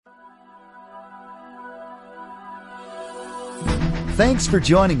Thanks for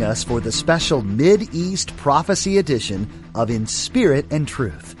joining us for the special Mid-East Prophecy edition of In Spirit and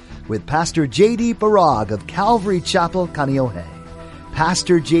Truth with Pastor J.D. Barag of Calvary Chapel, Kaneohe.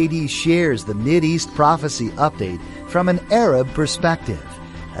 Pastor J.D. shares the Mid-East Prophecy update from an Arab perspective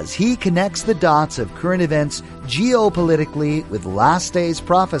as he connects the dots of current events geopolitically with last days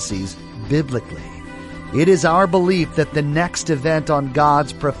prophecies biblically. It is our belief that the next event on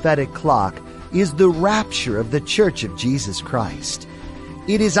God's prophetic clock is the rapture of the Church of Jesus Christ.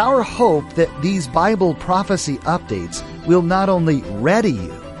 It is our hope that these Bible prophecy updates will not only ready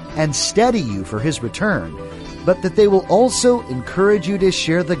you and steady you for His return, but that they will also encourage you to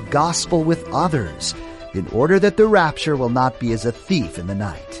share the gospel with others in order that the rapture will not be as a thief in the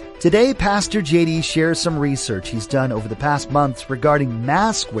night. Today, Pastor J.D. shares some research he's done over the past months regarding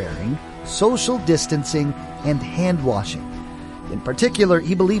mask wearing, social distancing, and hand washing. In particular,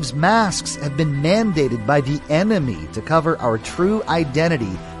 he believes masks have been mandated by the enemy to cover our true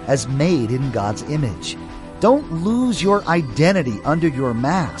identity as made in God's image. Don't lose your identity under your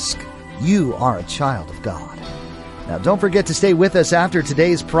mask. You are a child of God. Now, don't forget to stay with us after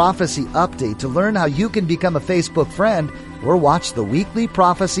today's prophecy update to learn how you can become a Facebook friend or watch the weekly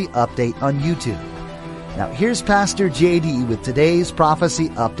prophecy update on YouTube. Now, here's Pastor J.D. with today's prophecy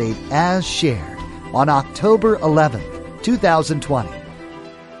update as shared on October 11th. 2020.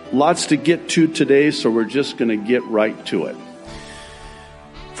 Lots to get to today, so we're just going to get right to it.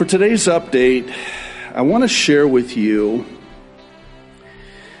 For today's update, I want to share with you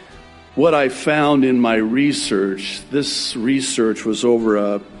what I found in my research. This research was over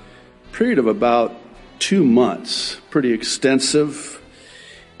a period of about 2 months, pretty extensive,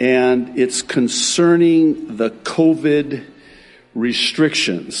 and it's concerning the COVID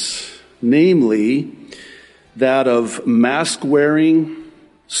restrictions, namely that of mask wearing,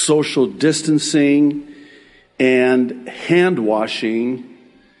 social distancing, and hand washing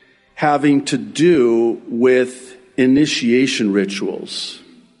having to do with initiation rituals.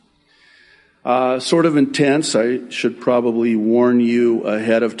 Sort of intense. I should probably warn you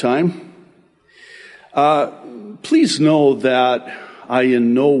ahead of time. Please know that I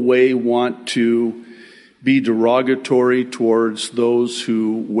in no way want to be derogatory towards those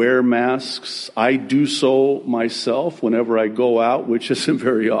who wear masks. I do so myself whenever I go out, which isn't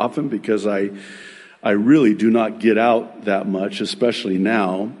very often because I really do not get out that much, especially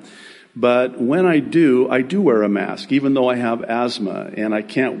now. But when I do wear a mask, even though I have asthma, and I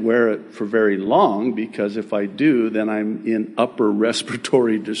can't wear it for very long because if I do, then I'm in upper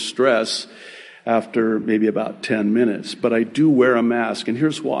respiratory distress after maybe about 10 minutes. But I do wear a mask, and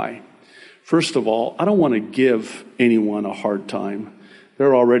here's why. First of all, I don't want to give anyone a hard time.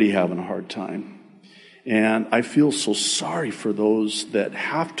 They're already having a hard time. And I feel so sorry for those that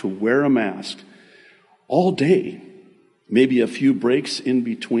have to wear a mask all day, maybe a few breaks in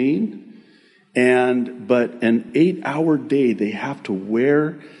between, but an 8-hour day they have to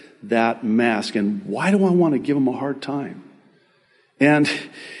wear that mask. And why do I want to give them a hard time? And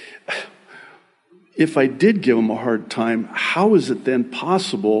if I did give them a hard time, how is it then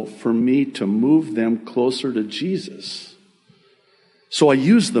possible for me to move them closer to Jesus? So I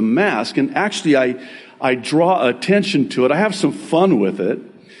use the mask, and actually I draw attention to it. I have some fun with it.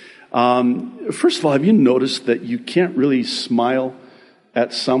 First of all, have you noticed that you can't really smile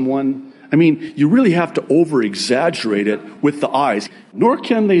at someone? I mean, you really have to over-exaggerate it with the eyes. Nor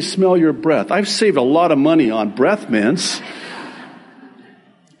can they smell your breath. I've saved a lot of money on breath mints.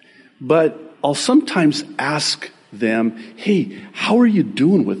 But I'll sometimes ask them, hey, how are you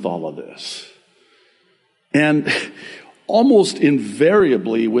doing with all of this? And almost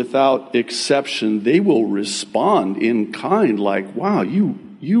invariably, without exception, they will respond in kind like, wow, you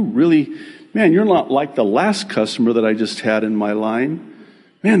really, man, you're not like the last customer that I just had in my line.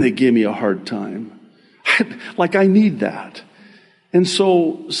 Man, they gave me a hard time. Like I need that. And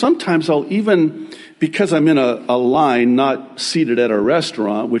so sometimes I'll even, because I'm in a line, not seated at a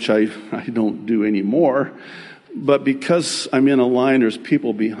restaurant, which I don't do anymore, but because I'm in a line, there's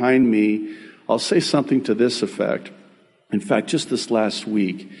people behind me, I'll say something to this effect. In fact, just this last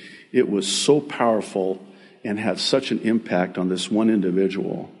week, it was so powerful and had such an impact on this one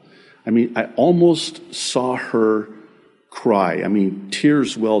individual. I mean, I almost saw her cry. I mean,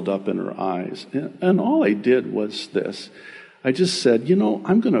 tears welled up in her eyes. And all I did was this. I just said,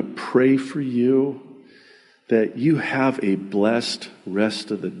 I'm going to pray for you that you have a blessed rest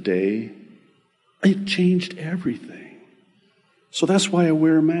of the day. It changed everything. So that's why I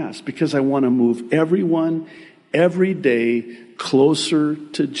wear a mask, because I want to move everyone every day closer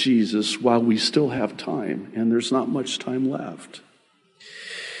to Jesus while we still have time, and there's not much time left.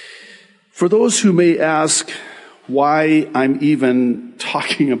 For those who may ask, why I'm even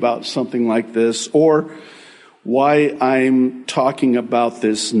talking about something like this, or why I'm talking about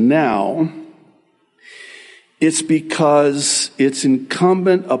this now, it's because it's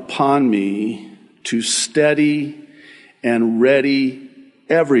incumbent upon me to steady and ready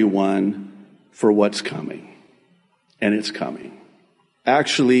everyone for what's coming. And it's coming.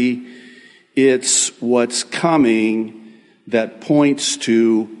 Actually, it's what's coming that points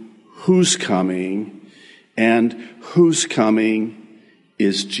to who's coming, and who's coming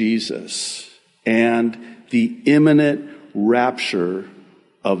is Jesus and the imminent rapture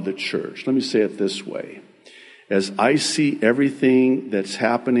of the church. Let me say it this way. As I see everything that's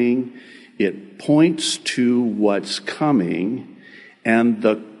happening, it points to what's coming, and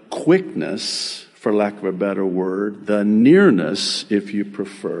the quickness, for lack of a better word, the nearness, if you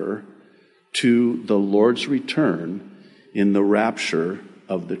prefer, to the Lord's return in the rapture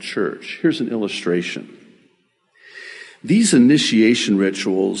of the church. Here's an illustration. These initiation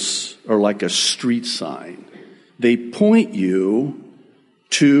rituals are like a street sign. They point you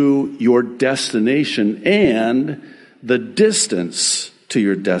to your destination and the distance to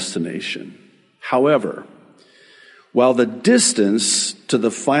your destination. However, while the distance to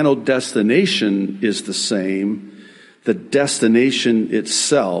the final destination is the same, the destination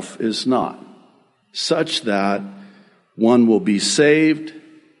itself is not, such that one will be saved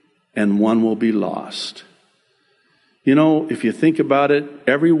and one will be lost. You know, if you think about it,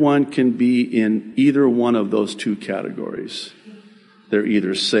 everyone can be in either one of those two categories. They're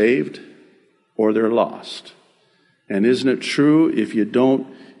either saved or they're lost. And isn't it true, if you don't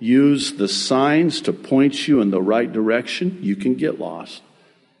use the signs to point you in the right direction, you can get lost.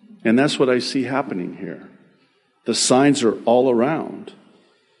 And that's what I see happening here. The signs are all around.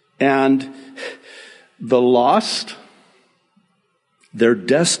 And the lost, they're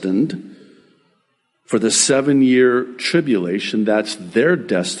destined for the 7-year tribulation. That's their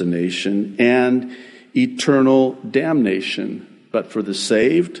destination, and eternal damnation. But for the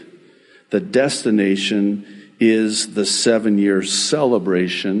saved, the destination is the 7-year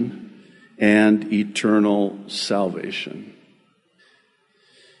celebration and eternal salvation.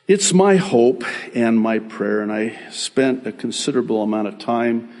 It's my hope and my prayer, and I spent a considerable amount of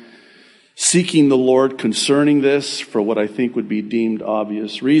time seeking the Lord concerning this for what I think would be deemed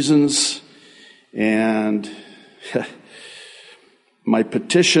obvious reasons. And my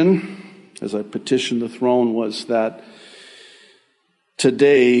petition, as I petitioned the throne, was that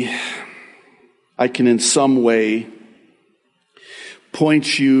today I can in some way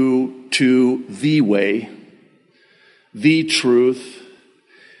point you to the way, the truth,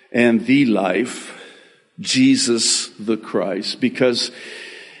 and the life, Jesus the Christ. Because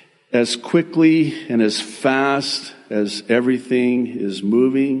as quickly and as fast as everything is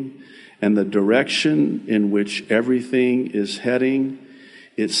moving and the direction in which everything is heading,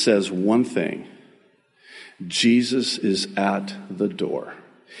 it says one thing: Jesus is at the door.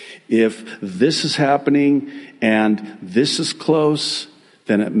 If this is happening and this is close,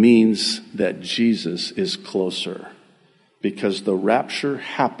 then it means that Jesus is closer. Because the rapture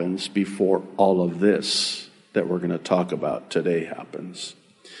happens before all of this that we're going to talk about today happens.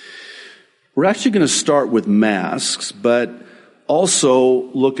 We're actually going to start with masks, but also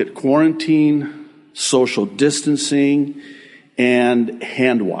look at quarantine, social distancing, and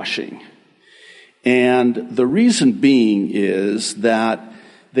hand washing. And the reason being is that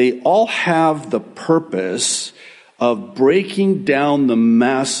they all have the purpose of breaking down the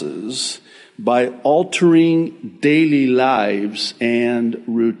masses by altering daily lives and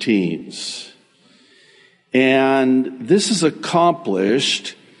routines. And this is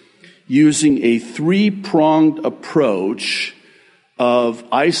accomplished using a three-pronged approach of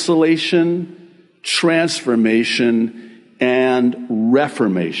isolation, transformation, and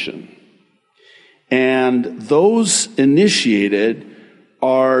reformation. And those initiated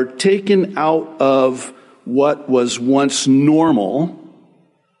are taken out of what was once normal,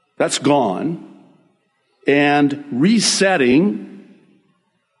 that's gone, and resetting,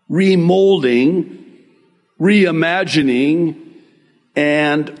 remolding, reimagining,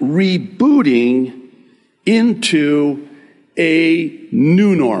 and rebooting into a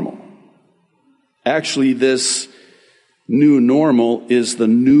new normal. Actually, this new normal is the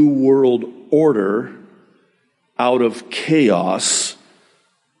new world order out of chaos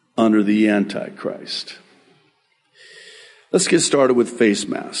under the Antichrist. Let's get started with face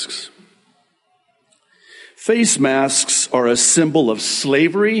masks. Face masks are a symbol of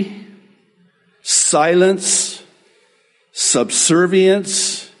slavery, silence,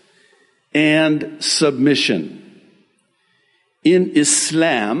 subservience, and submission. In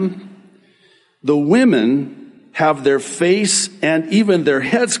Islam, the women have their face and even their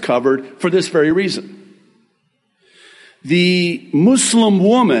heads covered for this very reason. The Muslim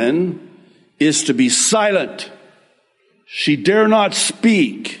woman is to be silent. She dare not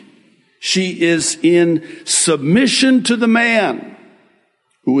speak. She is in submission to the man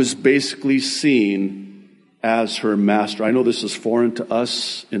who is basically seen as her master. I know this is foreign to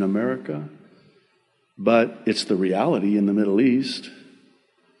us in America, but it's the reality in the Middle East.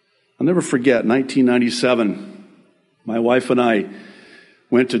 I'll never forget 1997. My wife and I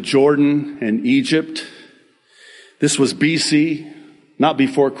went to Jordan and Egypt. This was BC, not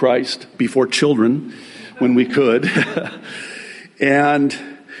before Christ, before children, when we could. And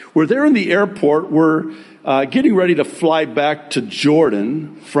we're there in the airport. We're getting ready to fly back to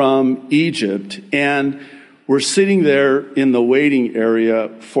Jordan from Egypt. And we're sitting there in the waiting area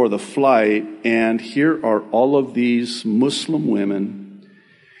for the flight. And here are all of these Muslim women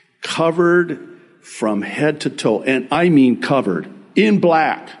covered from head to toe, and I mean covered, in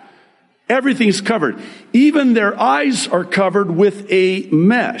black. Everything's covered. Even their eyes are covered with a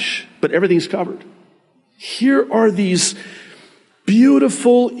mesh, but everything's covered. Here are these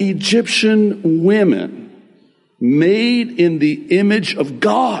beautiful Egyptian women made in the image of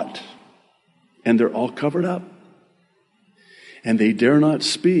God, and they're all covered up. And they dare not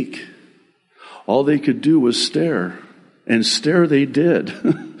speak. All they could do was stare, and stare they did.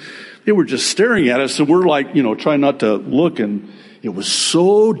 They were just staring at us, and we're like, trying not to look, and it was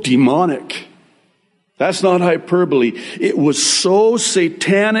so demonic. That's not hyperbole. It was so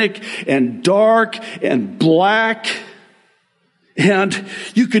satanic and dark and black, and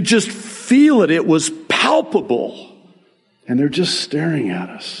you could just feel it. It was palpable, and they're just staring at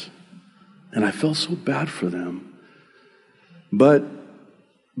us. And I felt so bad for them. But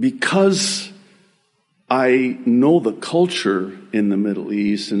because I know the culture in the Middle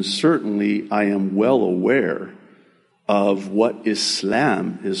East, and certainly I am well aware of what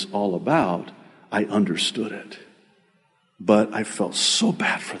Islam is all about, I understood it. But I felt so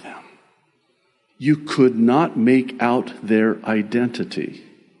bad for them. You could not make out their identity.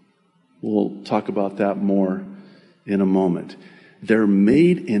 We'll talk about that more in a moment. They're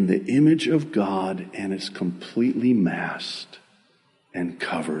made in the image of God, and it's completely masked and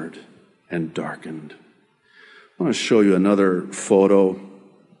covered and darkened. I want to show you another photo.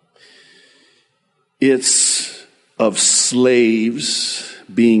 It's of slaves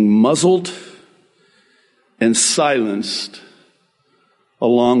being muzzled and silenced,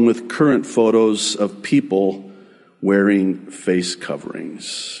 along with current photos of people wearing face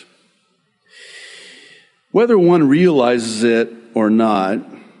coverings. Whether one realizes it or not,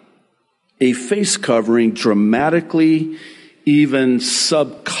 a face covering dramatically, even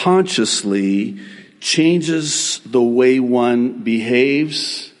subconsciously, changes the way one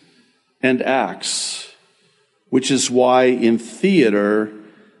behaves and acts, which is why in theater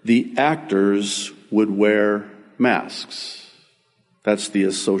the actors would wear masks. That's the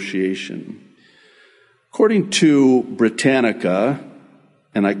association. According to Britannica,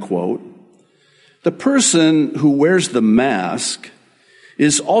 and I quote, "The person who wears the mask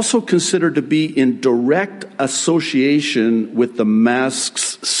is also considered to be in direct association with the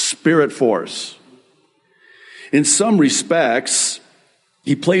mask's spirit force. In some respects,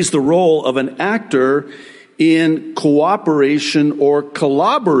 he plays the role of an actor in cooperation or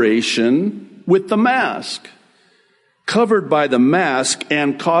collaboration with the mask. Covered by the mask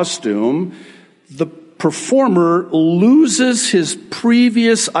and costume, the performer loses his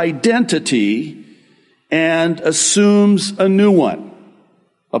previous identity and assumes a new one.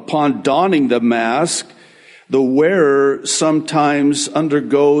 Upon donning the mask, the wearer sometimes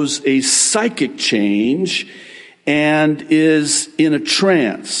undergoes a psychic change and is in a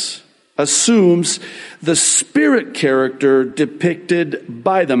trance, assumes the spirit character depicted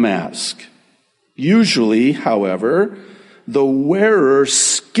by the mask. Usually, however, the wearer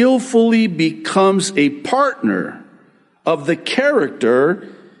skillfully becomes a partner of the character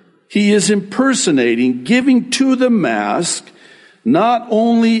he is impersonating, giving to the mask not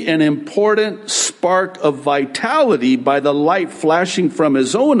only an important spark of vitality by the light flashing from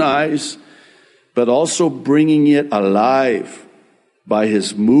his own eyes, but also bringing it alive by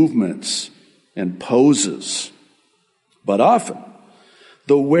his movements and poses. But often,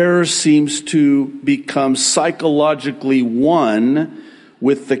 the wearer seems to become psychologically one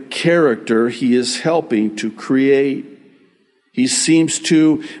with the character he is helping to create. He seems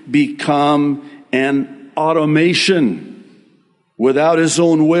to become an automation without his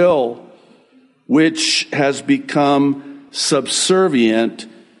own will, which has become subservient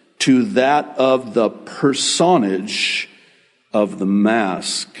to that of the personage of the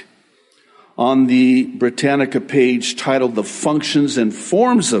mask. On the Britannica page titled "The Functions and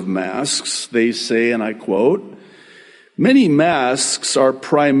Forms of Masks," they say, and I quote, "Many masks are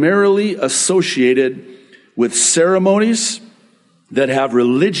primarily associated with ceremonies that have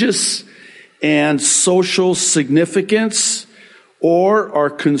religious and social significance or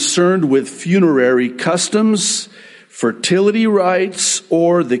are concerned with funerary customs, fertility rites,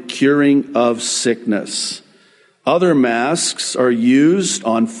 or the curing of sickness. Other masks are used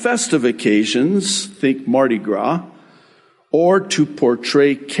on festive occasions, think Mardi Gras, or to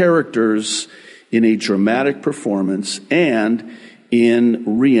portray characters in a dramatic performance and in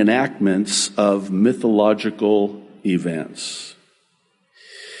reenactments of mythological events."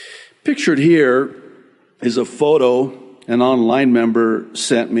 Pictured here is a photo an online member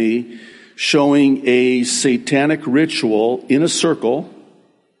sent me showing a satanic ritual in a circle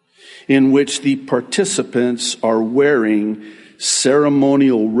in which the participants are wearing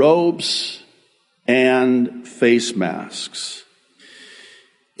ceremonial robes and face masks.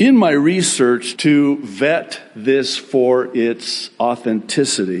 In my research to vet this for its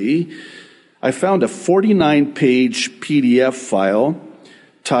authenticity, I found a 49-page PDF file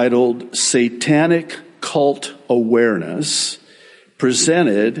titled "Satanic Cult Awareness,"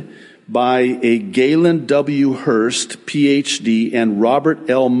 presented by a Galen W. Hurst, Ph.D., and Robert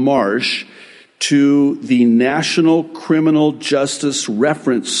L. Marsh to the National Criminal Justice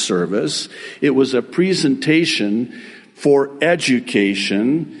Reference Service. It was a presentation for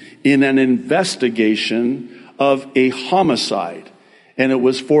education in an investigation of a homicide. And it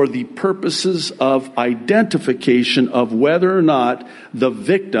was for the purposes of identification of whether or not the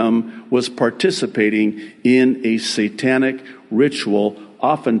victim was participating in a satanic ritual,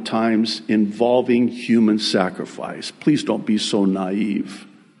 oftentimes involving human sacrifice. Please don't be so naive.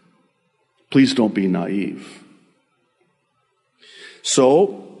 Please don't be naive.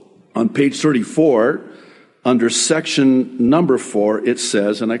 So, on page 34, under section number 4, it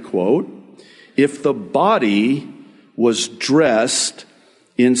says, and I quote, "If the body was dressed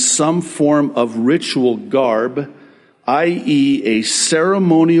in some form of ritual garb, i.e. a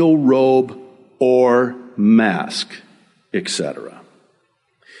ceremonial robe or mask, etc."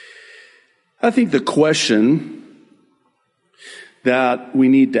 I think the question that we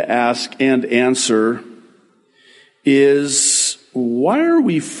need to ask and answer is, why are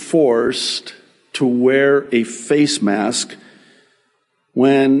we forced to wear a face mask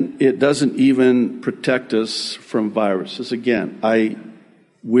when it doesn't even protect us from viruses? Again, I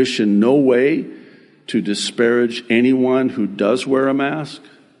wish in no way to disparage anyone who does wear a mask.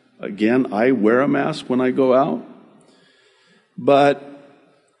 Again, I wear a mask when I go out. But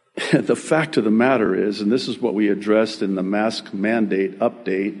the fact of the matter is, and this is what we addressed in the mask mandate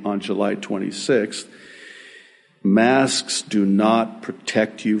update on July 26th, masks do not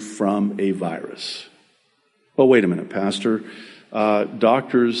protect you from a virus. Well, wait a minute, Pastor.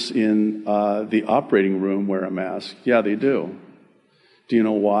 Doctors in the operating room wear a mask. Yeah, they do. Do you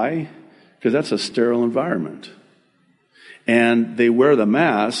know why? Because that's a sterile environment. And they wear the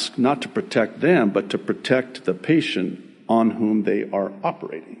mask not to protect them, but to protect the patient on whom they are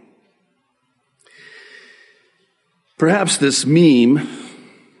operating. Perhaps this meme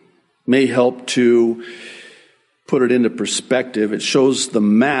may help to put it into perspective. It shows the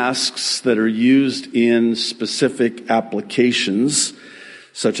masks that are used in specific applications,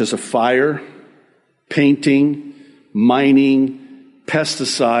 such as a fire, painting, mining,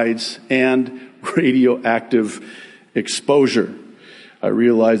 pesticides, and radioactive exposure. I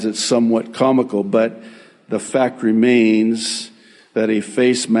realize it's somewhat comical, but the fact remains that a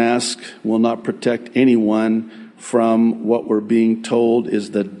face mask will not protect anyone from what we're being told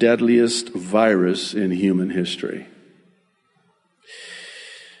is the deadliest virus in human history.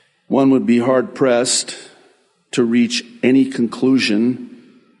 One would be hard-pressed to reach any conclusion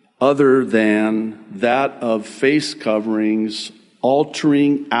other than that of face coverings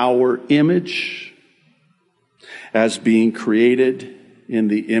altering our image as being created in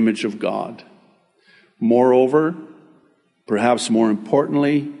the image of God. Moreover, perhaps more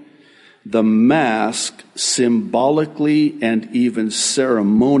importantly, the mask symbolically and even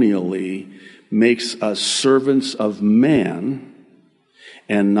ceremonially makes us servants of man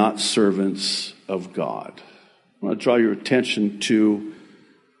and not servants of God. I want to draw your attention to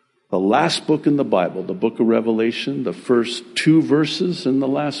the last book in the Bible, the book of Revelation, the first 2 verses in the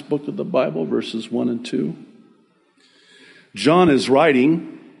last book of the Bible, verses 1 and 2. John is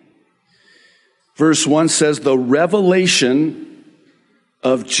writing. Verse 1 says, "The revelation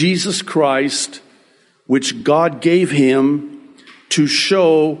of Jesus Christ, which God gave him to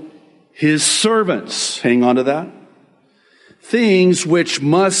show his servants," hang on to that, things which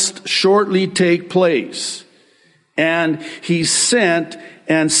must shortly take place. And he sent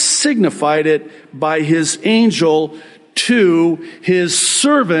and signified it by his angel to his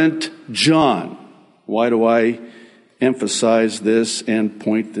servant John. Why do I emphasize this and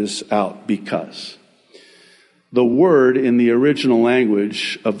point this out? Because the word in the original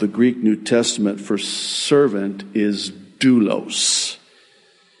language of the Greek New Testament for servant is doulos.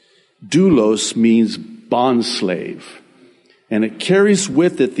 Doulos means bondslave, and it carries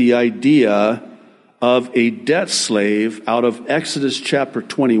with it the idea of a debt slave out of Exodus chapter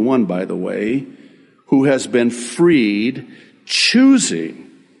 21, by the way, who has been freed, choosing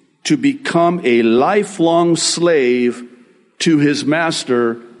to become a lifelong slave to his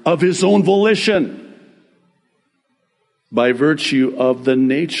master of his own volition, by virtue of the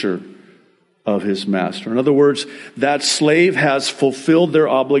nature of his master. In other words, that slave has fulfilled their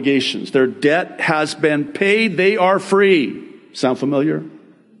obligations. Their debt has been paid. They are free. Sound familiar?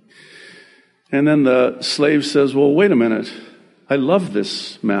 And then the slave says, well, wait a minute. I love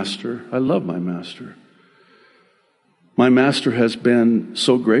this master. I love my master. My master has been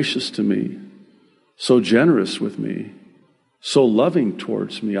so gracious to me, so generous with me, so loving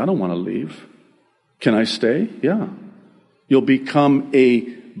towards me. I don't want to leave. Can I stay? Yeah. You'll become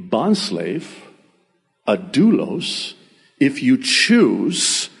a bondslave, a doulos, if you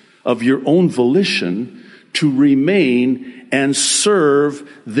choose of your own volition to remain and serve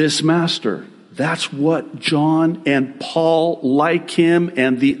this master. That's what John and Paul, like him,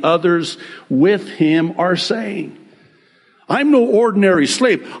 and the others with him are saying. I'm no ordinary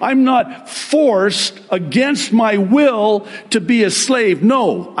slave. I'm not forced against my will to be a slave.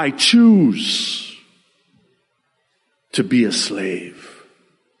 No, I choose to be a slave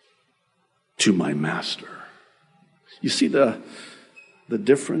to my master. You see the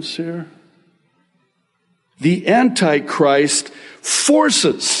difference here? The Antichrist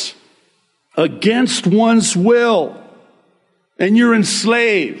forces against one's will, and you're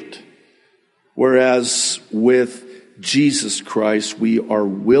enslaved. Whereas with Jesus Christ, we are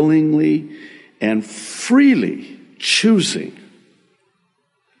willingly and freely choosing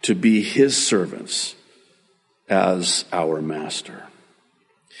to be his servants as our master.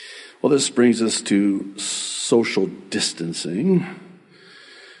 Well, this brings us to social distancing,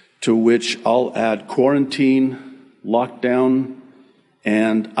 to which I'll add quarantine, lockdown,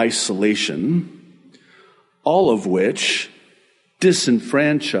 and isolation, all of which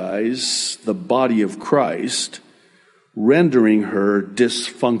disenfranchise the body of Christ, rendering her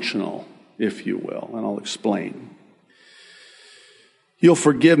dysfunctional, if you will. And I'll explain. You'll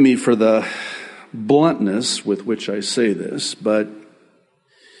forgive me for the bluntness with which I say this, but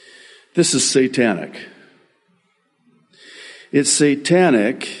this is satanic. It's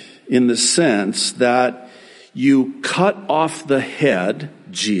satanic in the sense that you cut off the head,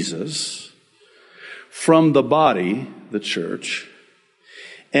 Jesus, from the body, the church,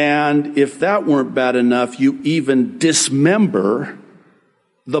 and if that weren't bad enough, you even dismember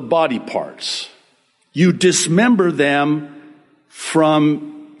the body parts. You dismember them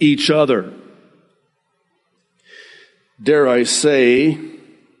from each other. Dare I say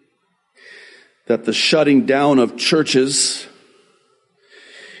that the shutting down of churches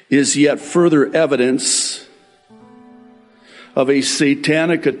is yet further evidence of a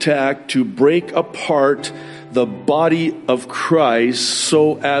satanic attack to break apart the body of Christ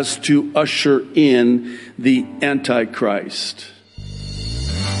so as to usher in the Antichrist.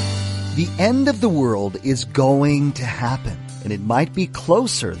 The end of the world is going to happen, and it might be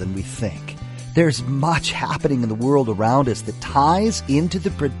closer than we think. There's much happening in the world around us that ties into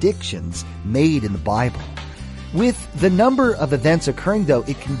the predictions made in the Bible. With the number of events occurring, though,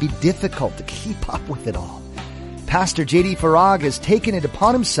 it can be difficult to keep up with it all. Pastor J.D. Farag has taken it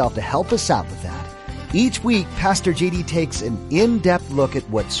upon himself to help us out with that. Each week, Pastor J.D. takes an in-depth look at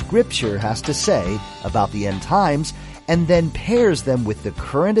what Scripture has to say about the end times and then pairs them with the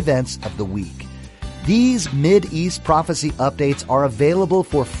current events of the week. These Mid-East Prophecy updates are available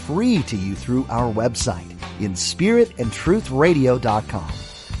for free to you through our website, inspiritandtruthradio.com.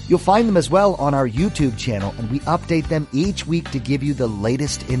 You'll find them as well on our YouTube channel, and we update them each week to give you the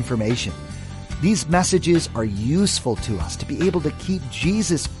latest information. These messages are useful to us to be able to keep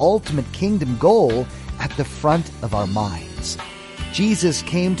Jesus' ultimate kingdom goal at the front of our minds. Jesus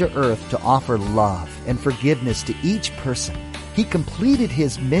came to earth to offer love and forgiveness to each person. He completed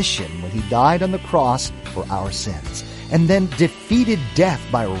his mission when he died on the cross for our sins, and then defeated death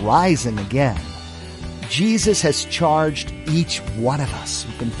by rising again. Jesus has charged each one of us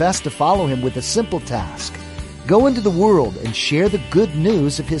who confess to follow him with a simple task. Go into the world and share the good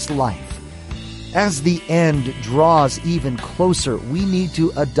news of his life. As the end draws even closer, we need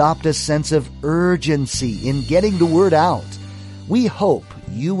to adopt a sense of urgency in getting the word out. We hope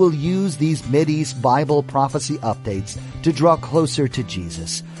you will use these Mideast Bible prophecy updates to draw closer to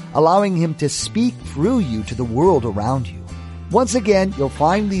Jesus, allowing Him to speak through you to the world around you. Once again, you'll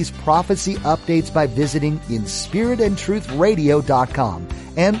find these prophecy updates by visiting inspiritandtruthradio.com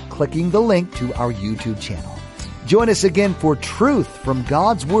and clicking the link to our YouTube channel. Join us again for truth from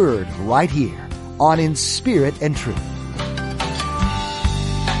God's Word right here on In Spirit and Truth.